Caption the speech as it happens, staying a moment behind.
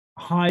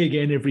Hi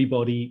again,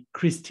 everybody.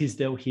 Chris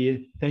Tisdale here.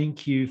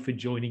 Thank you for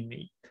joining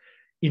me.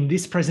 In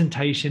this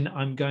presentation,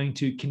 I'm going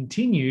to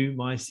continue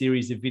my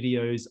series of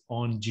videos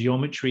on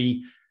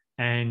geometry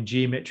and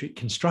geometric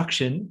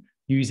construction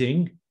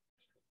using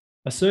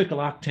a circle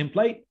arc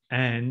template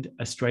and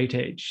a straight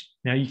edge.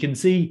 Now you can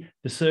see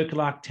the circle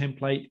arc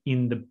template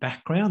in the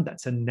background.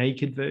 That's a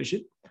naked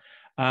version.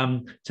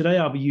 Today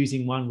I'll be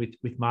using one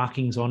with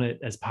markings on it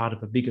as part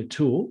of a bigger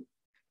tool.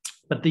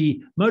 But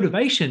the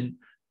motivation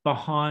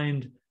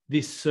behind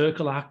this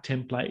circle arc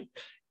template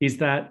is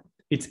that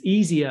it's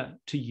easier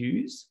to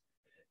use,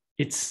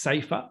 it's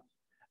safer,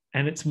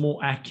 and it's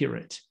more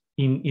accurate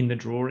in the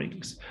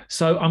drawings.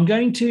 So I'm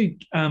going to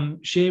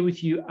share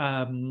with you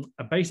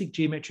a basic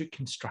geometric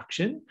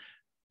construction,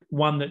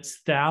 one that's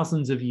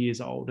thousands of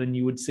years old, and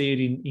you would see it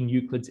in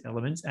Euclid's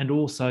Elements and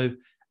also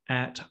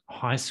at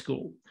high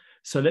school.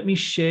 So let me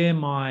share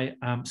my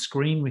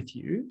screen with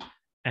you,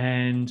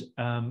 and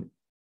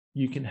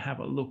you can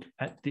have a look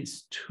at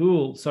this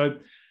tool. So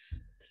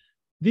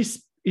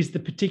this is the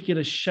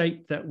particular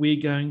shape that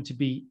we're going to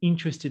be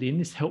interested in.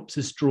 This helps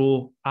us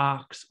draw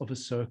arcs of a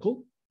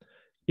circle.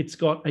 It's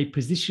got a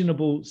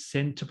positionable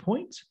center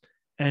point,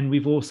 and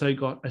we've also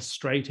got a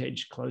straight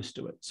edge close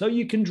to it. So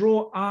you can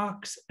draw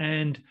arcs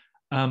and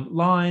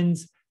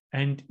lines,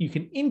 and you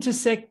can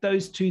intersect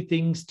those two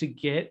things to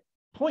get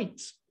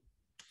points.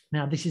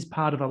 Now, this is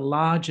part of a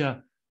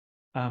larger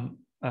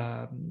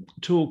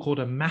tool called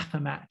a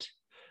mathemat.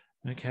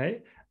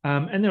 Okay,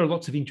 and there are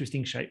lots of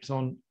interesting shapes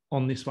on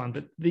this one,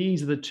 but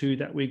these are the two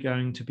that we're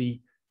going to be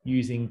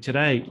using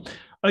today.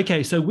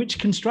 Okay, so which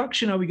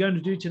construction are we going to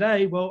do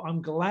today? Well,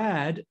 I'm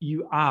glad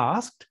you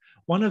asked.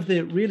 One of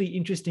the really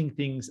interesting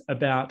things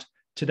about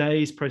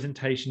today's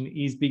presentation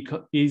is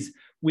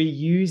we're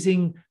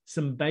using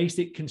some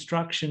basic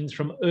constructions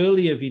from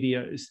earlier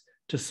videos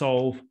to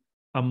solve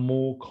a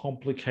more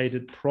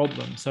complicated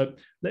problem. So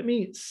let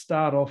me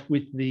start off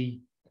with the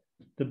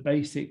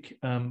basic,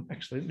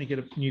 actually, let me get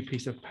a new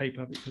piece of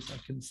paper because I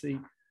can see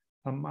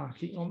I'm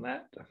marking on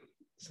that.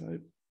 So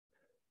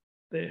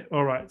there,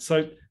 all right.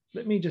 So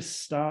let me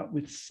just start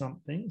with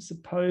something.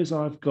 Suppose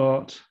I've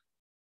got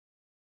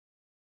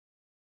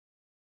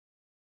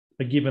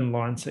a given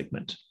line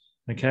segment,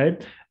 okay?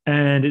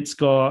 And it's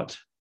got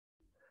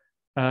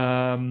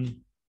endpoints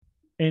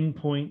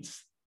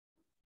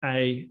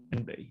A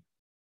and B,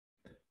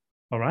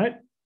 all right?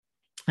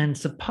 And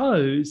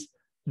suppose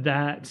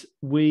that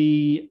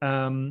we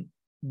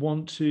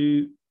want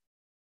to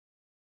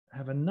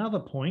have another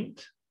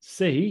point,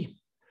 C,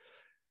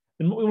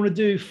 and what we want to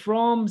do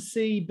from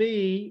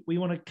CB, we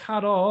want to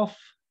cut off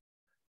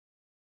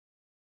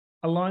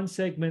a line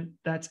segment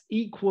that's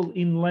equal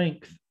in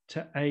length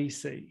to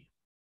AC,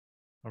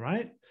 all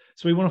right?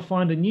 So we want to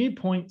find a new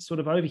point sort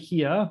of over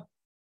here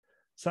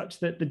such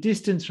that the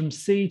distance from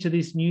C to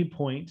this new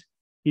point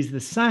is the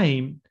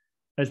same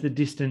as the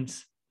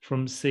distance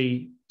from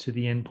C to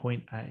the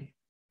endpoint A.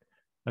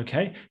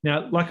 Okay,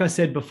 now, like I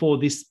said before,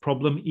 this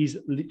problem is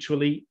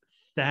literally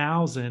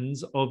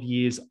thousands of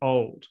years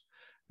old,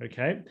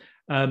 okay?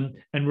 And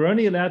we're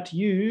only allowed to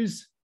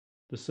use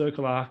the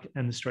circle arc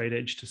and the straight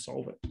edge to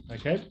solve it,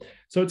 okay?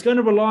 So it's going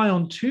to rely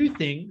on two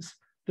things.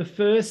 The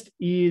first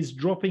is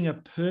dropping a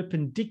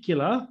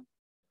perpendicular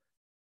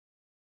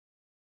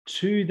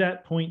to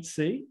that point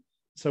C.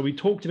 So we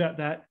talked about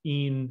that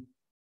in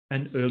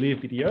an earlier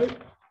video.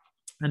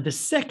 And the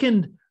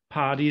second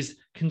part is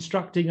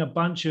constructing a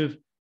bunch of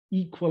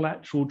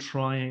equilateral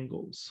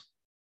triangles,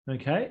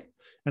 okay?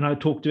 And I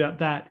talked about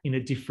that in a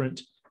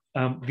different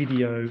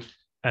video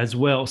as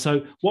well.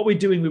 So what we're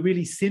doing, we're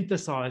really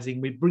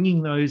synthesizing, we're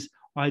bringing those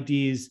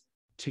ideas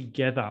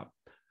together.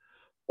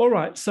 All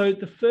right, so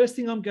the first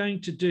thing I'm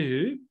going to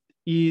do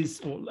is,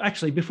 or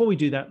actually before we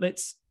do that,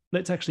 let's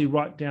actually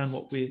write down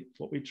what we're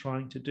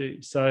trying to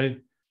do. So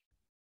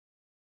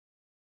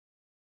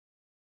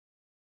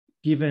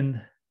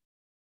given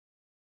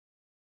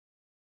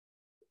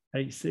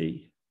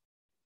AC,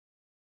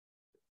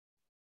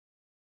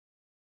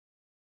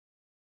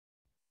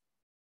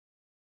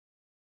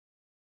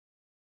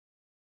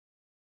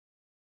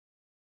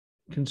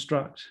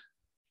 construct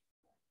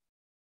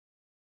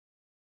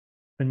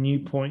a new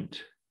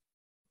point.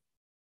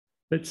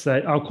 Let's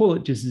say, I'll call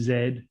it just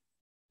Z.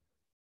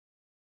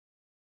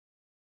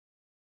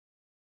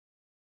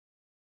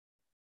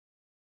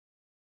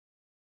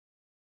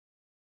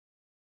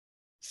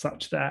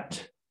 Such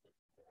that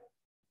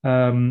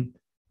the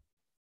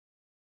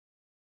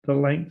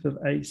length of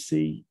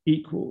AC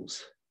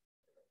equals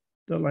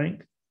the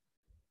length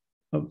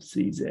of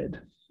CZ.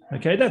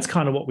 Okay, that's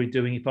kind of what we're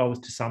doing if I was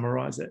to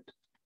summarize it.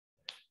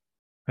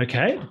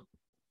 Okay,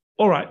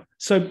 all right.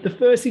 So the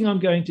first thing I'm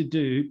going to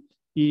do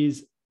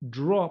is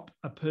drop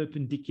a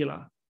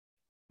perpendicular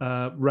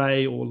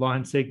ray or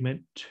line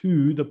segment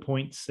to the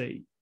point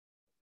C.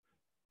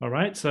 All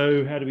right,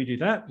 so how do we do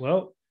that?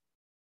 Well,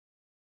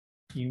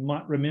 you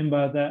might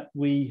remember that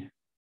we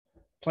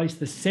place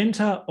the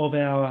center of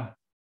our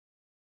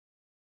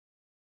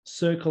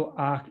circle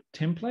arc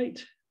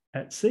template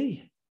at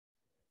C,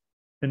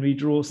 and we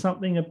draw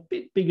something a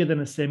bit bigger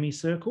than a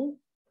semicircle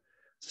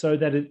so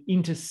that it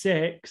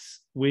intersects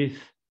with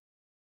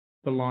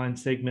the line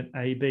segment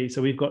AB.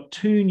 So we've got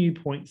two new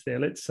points there.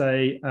 Let's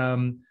say, I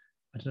don't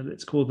know,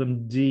 let's call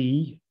them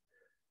D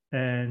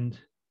and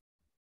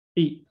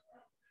E.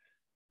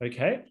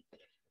 Okay.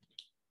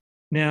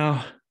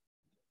 Now,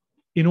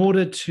 in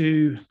order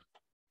to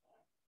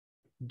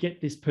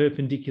get this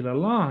perpendicular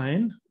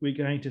line, we're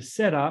going to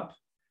set up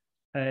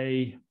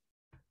a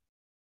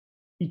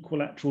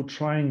equilateral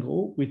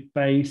triangle with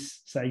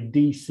base, say,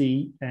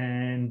 DC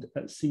and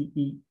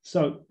CE.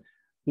 So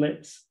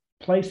let's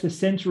place the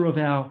center of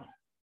our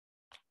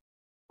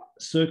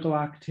circle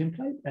arc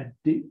template at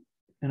D,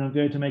 and I'm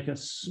going to make a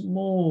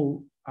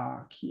small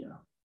arc here.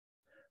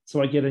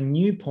 So I get a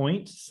new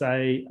point,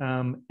 say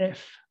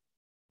F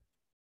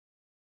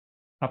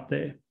up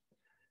there.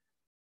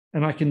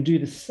 And I can do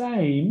the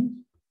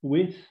same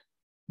with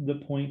the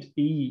point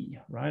E,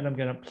 right? I'm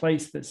going to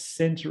place the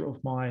center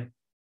of my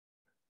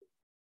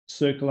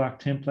circle arc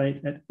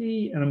template at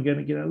E, and I'm going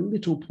to get a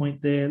little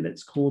point there.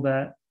 Let's call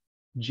that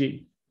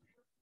G.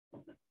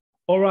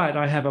 All right,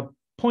 I have a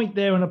point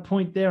there and a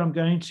point there. I'm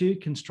going to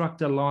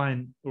construct a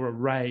line or a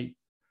ray,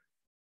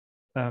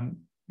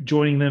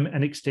 joining them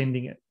and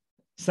extending it.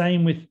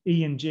 Same with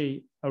E and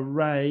G, a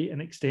ray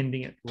and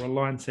extending it, or a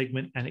line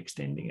segment and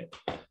extending it.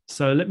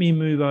 So let me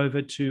move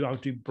over to, I'll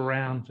do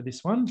brown for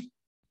this one.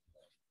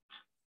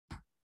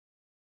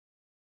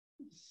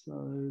 So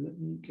let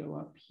me go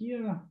up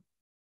here.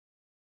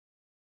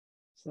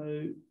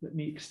 So let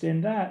me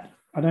extend that.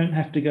 I don't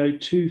have to go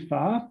too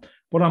far.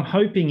 What I'm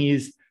hoping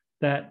is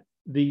that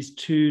these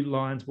two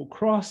lines will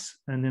cross,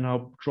 and then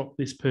I'll drop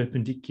this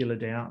perpendicular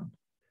down.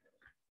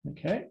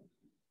 Okay.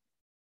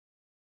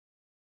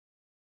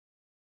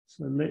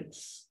 So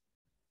let's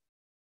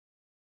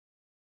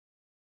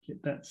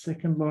get that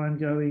second line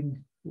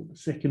going, or the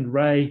second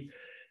ray.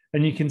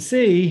 And you can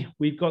see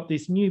we've got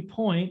this new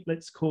point.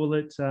 Let's call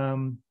it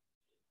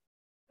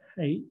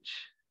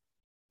H.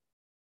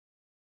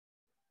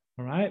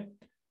 All right.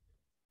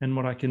 And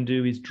what I can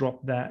do is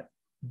drop that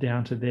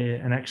down to there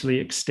and actually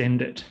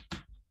extend it.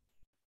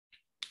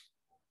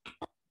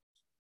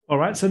 All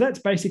right. So that's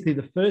basically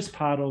the first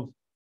part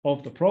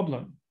of the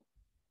problem.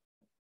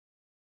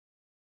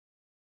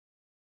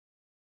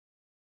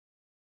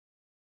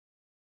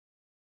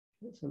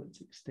 So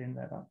let's extend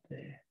that up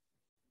there.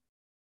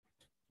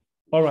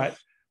 All right.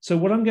 So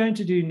what I'm going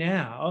to do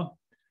now,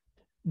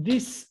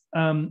 this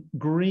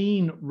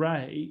green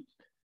ray,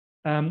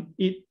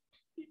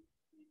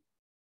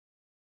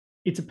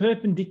 it's a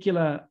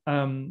perpendicular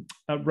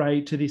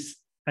ray to this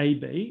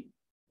AB.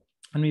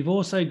 And we've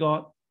also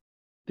got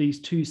these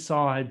two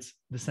sides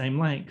the same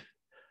length.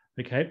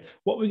 Okay.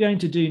 What we're going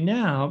to do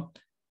now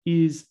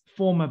is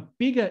form a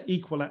bigger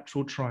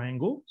equilateral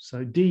triangle.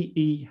 So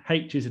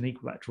DEH is an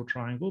equilateral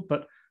triangle,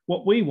 but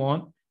what we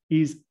want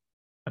is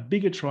a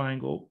bigger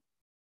triangle,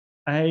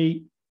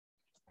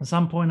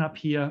 some point up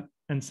here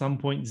and some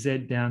point Z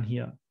down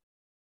here.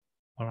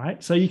 All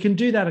right. So you can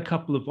do that a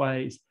couple of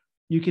ways.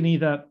 You can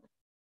either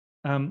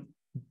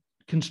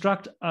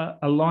construct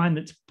a line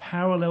that's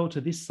parallel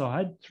to this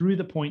side through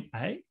the point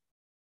A.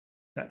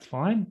 That's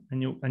fine.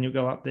 And you'll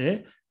go up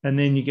there, and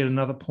then you get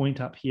another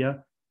point up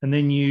here, and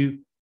then you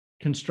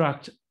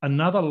construct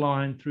another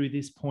line through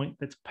this point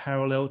that's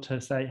parallel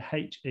to, say,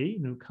 HE,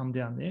 and it'll come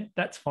down there.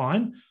 That's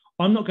fine.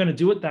 I'm not going to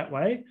do it that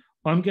way.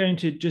 I'm going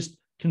to just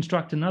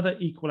construct another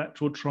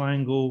equilateral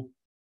triangle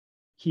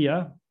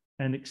here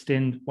and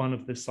extend one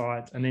of the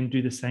sides, and then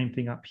do the same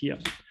thing up here.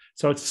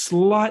 So it's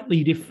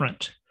slightly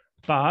different,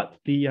 but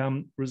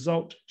the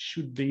result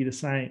should be the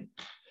same.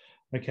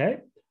 Okay,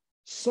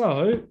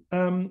 so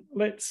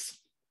let's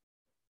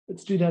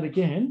do that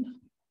again.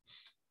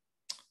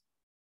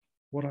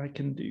 What I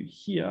can do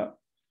here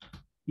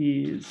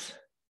is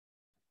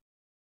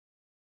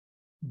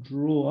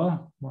draw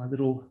my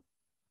little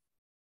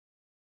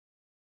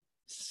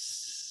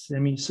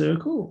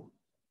semicircle.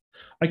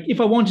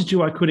 If I wanted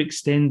to, I could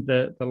extend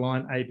the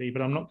line AB,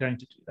 but I'm not going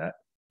to do that.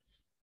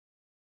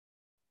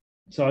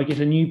 So I get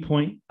a new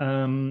point,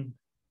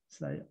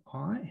 say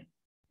I,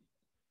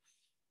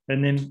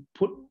 and then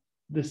put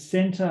the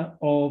center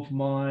of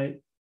my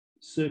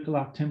circle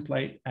arc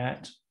template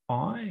at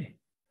I,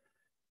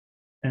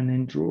 and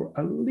then draw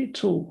a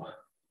little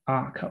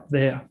arc up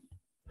there.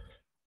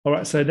 All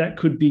right, so that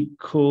could be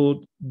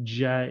called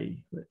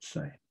J, let's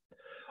say.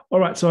 All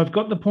right, so I've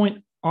got the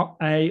point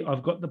A,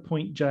 I've got the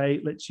point J.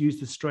 Let's use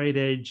the straight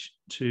edge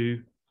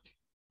to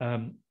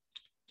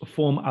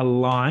form a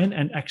line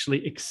and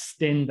actually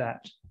extend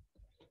that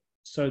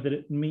so that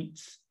it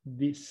meets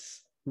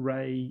this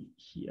ray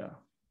here.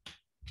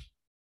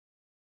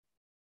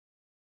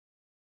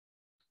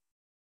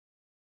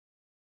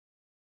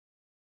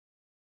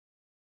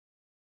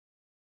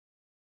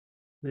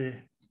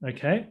 There,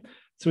 okay.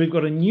 So we've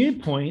got a new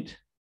point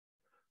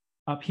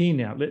up here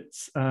now.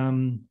 Let's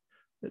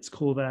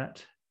call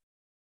that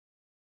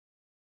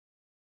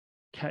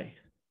K.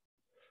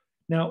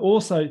 Now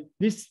also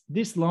this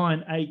line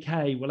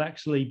AK will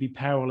actually be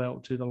parallel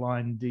to the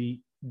line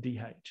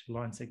DH,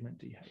 line segment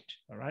DH,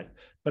 all right?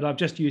 But I've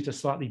just used a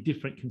slightly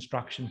different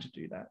construction to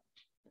do that.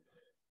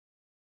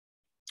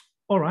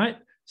 All right,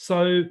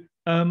 so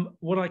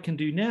what I can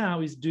do now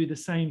is do the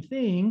same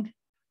thing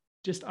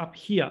just up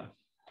here.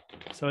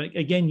 So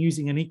again,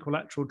 using an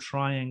equilateral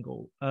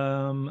triangle.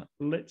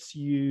 Let's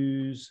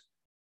use,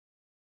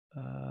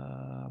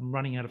 I'm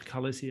running out of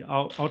colors here.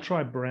 I'll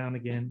try brown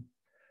again.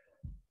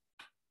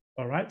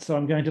 All right, so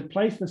I'm going to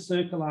place the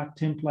circle arc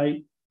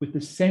template with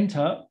the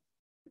center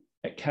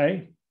at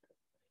K,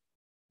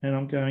 and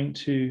I'm going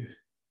to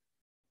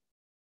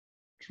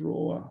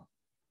draw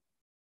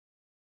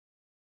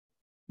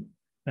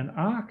an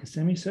arc, a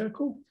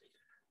semicircle.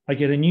 I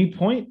get a new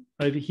point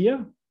over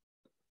here,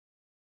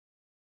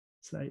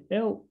 say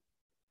L,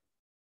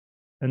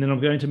 and then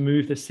I'm going to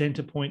move the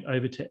center point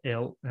over to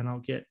L, and I'll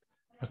get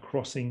a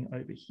crossing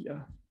over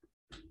here.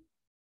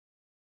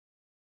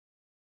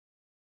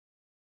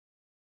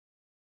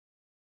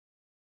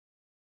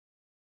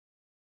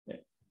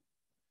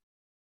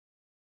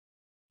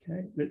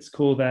 Okay, let's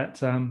call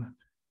that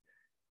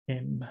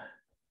M.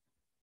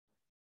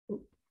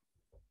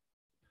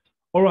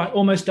 All right,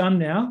 almost done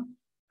now.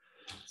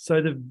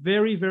 So the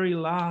very, very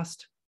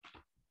last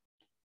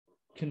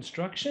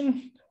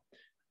construction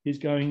is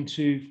going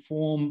to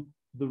form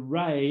the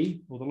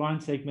ray, or the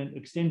line segment,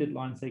 extended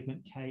line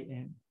segment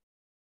KM.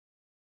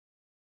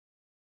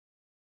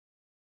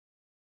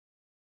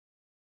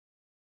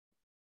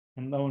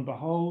 And lo and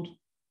behold,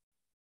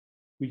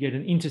 we get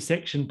an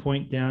intersection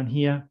point down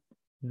here.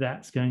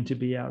 That's going to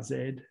be our Z.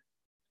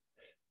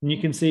 And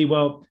you can see,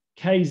 well,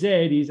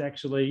 KZ is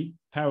actually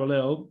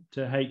parallel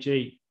to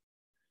HE.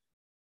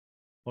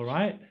 All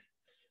right.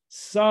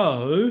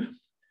 So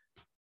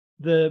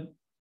the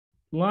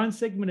line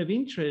segment of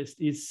interest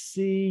is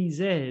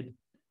CZ,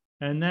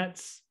 and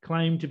that's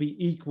claimed to be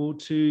equal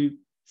to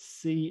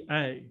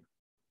CA.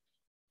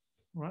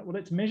 All right, well,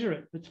 let's measure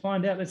it. Let's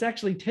find out. Let's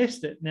actually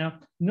test it. Now,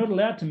 you're not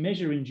allowed to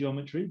measure in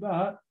geometry,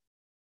 but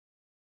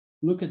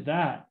look at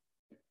that.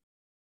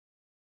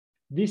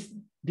 This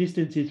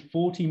distance is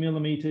 40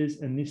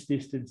 millimeters, and this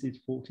distance is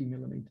 40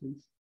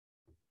 millimeters.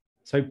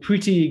 So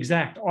pretty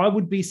exact. I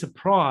would be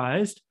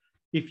surprised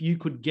if you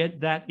could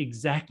get that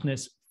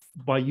exactness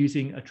by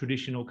using a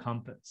traditional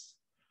compass.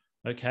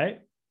 Okay.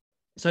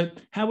 So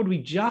how would we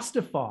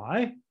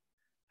justify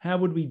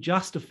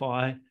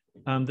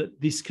that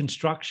this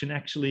construction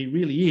actually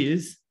really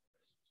is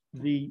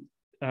the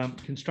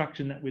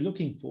construction that we're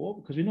looking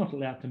for, because we're not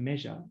allowed to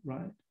measure,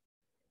 right?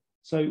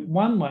 So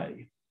one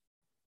way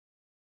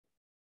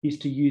is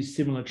to use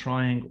similar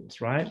triangles,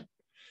 right?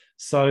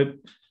 So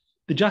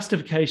the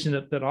justification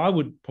that I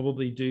would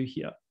probably do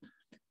here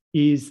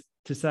is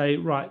to say,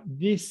 right,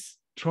 this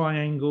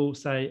triangle,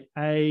 say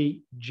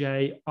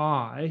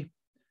AJI,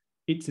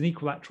 it's an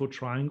equilateral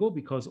triangle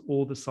because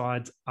all the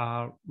sides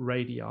are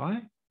radii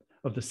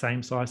of the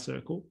same size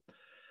circle.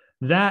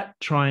 That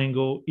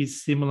triangle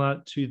is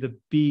similar to the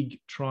big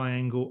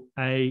triangle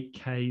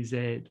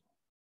AKZ,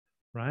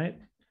 right?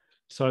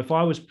 So if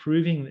I was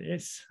proving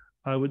this,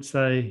 I would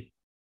say,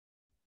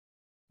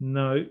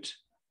 note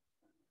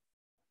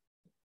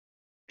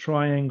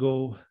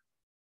triangle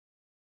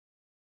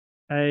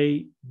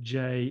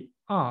AJI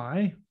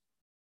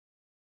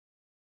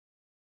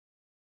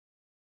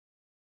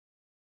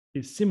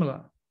is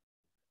similar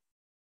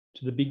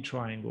to the big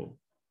triangle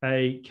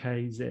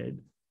AKZ.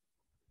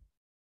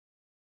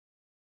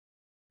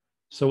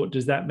 So what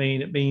does that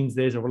mean? It means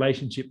there's a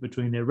relationship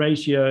between their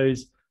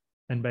ratios,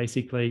 and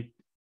basically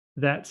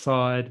that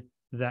side,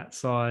 and that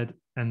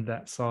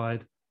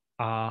side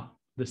are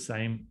the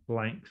same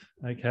length,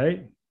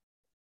 okay?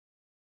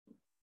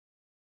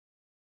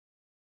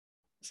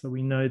 So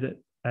we know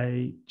that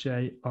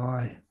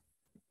AJI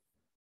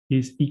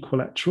is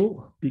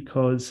equilateral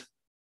because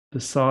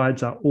the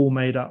sides are all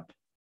made up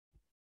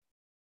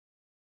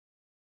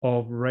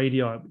of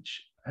radii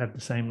which have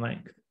the same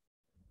length.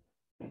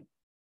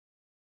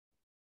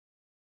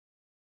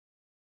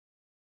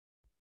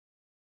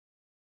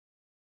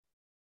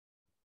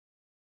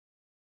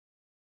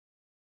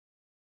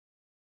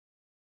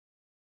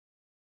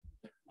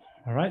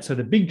 All right, so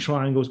the big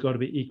triangle's got to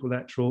be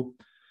equilateral.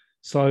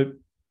 So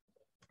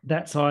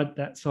that side,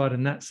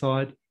 and that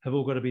side have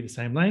all got to be the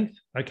same length.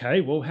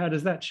 Okay, well, how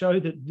does that show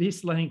that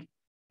this length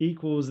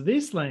equals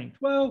this length?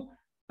 Well,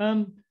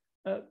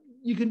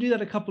 you can do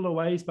that a couple of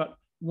ways, but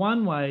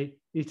one way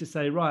is to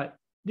say, right,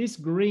 this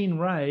green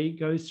ray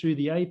goes through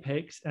the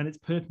apex and it's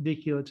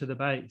perpendicular to the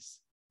base.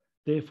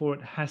 Therefore,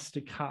 it has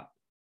to cut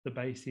the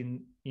base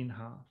in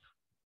half,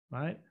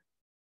 right?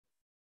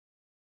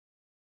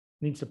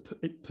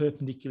 It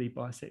perpendicularly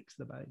bisects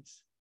the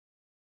base.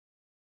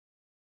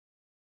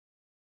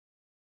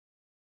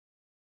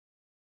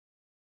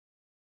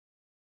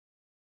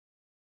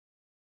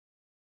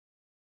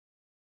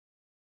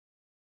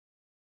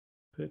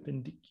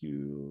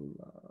 Perpendicularly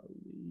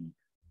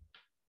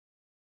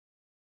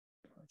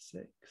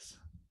bisects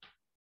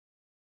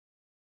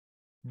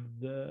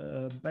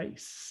the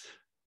base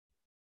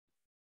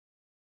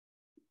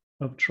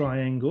of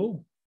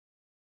triangle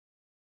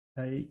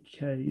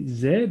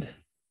AKZ.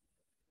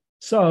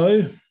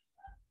 So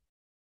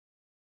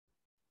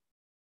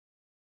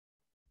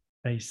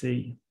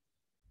AC.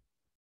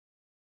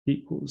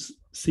 equals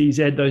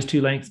CZ. Those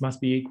two lengths must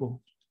be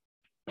equal.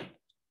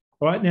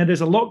 All right, now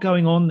there's a lot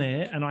going on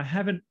there, and I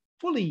haven't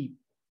fully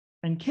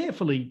and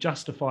carefully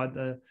justified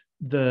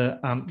the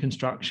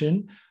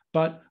construction,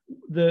 but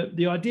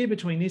the idea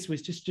between this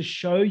was just to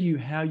show you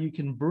how you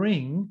can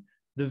bring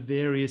the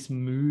various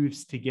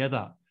moves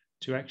together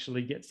to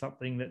actually get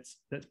something that's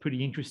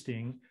pretty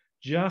interesting,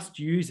 just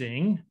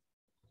using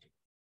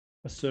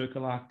a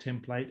circle arc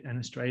template and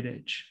a straight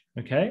edge.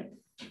 Okay.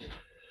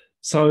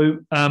 So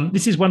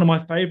this is one of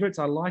my favorites.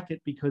 I like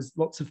it because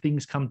lots of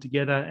things come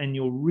together and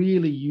you're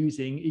really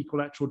using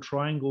equilateral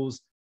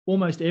triangles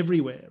almost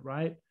everywhere,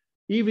 right?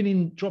 Even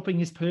in dropping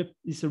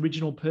this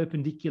original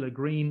perpendicular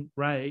green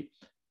ray,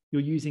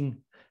 you're using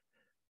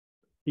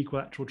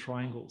equilateral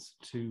triangles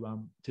to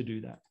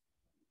do that.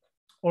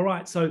 All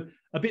right, so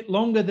a bit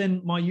longer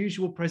than my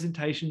usual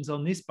presentations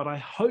on this, but I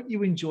hope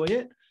you enjoy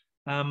it.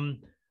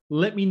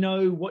 Let me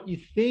know what you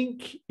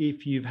think.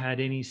 If you've had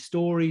any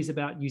stories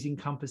about using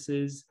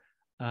compasses,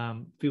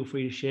 feel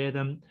free to share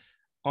them.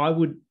 I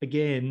would,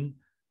 again,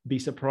 be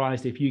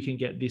surprised if you can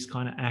get this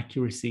kind of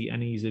accuracy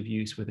and ease of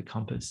use with a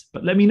compass,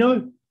 but let me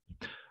know.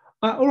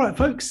 All right,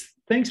 folks,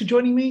 thanks for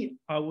joining me.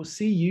 I will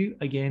see you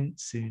again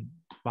soon.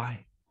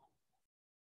 Bye.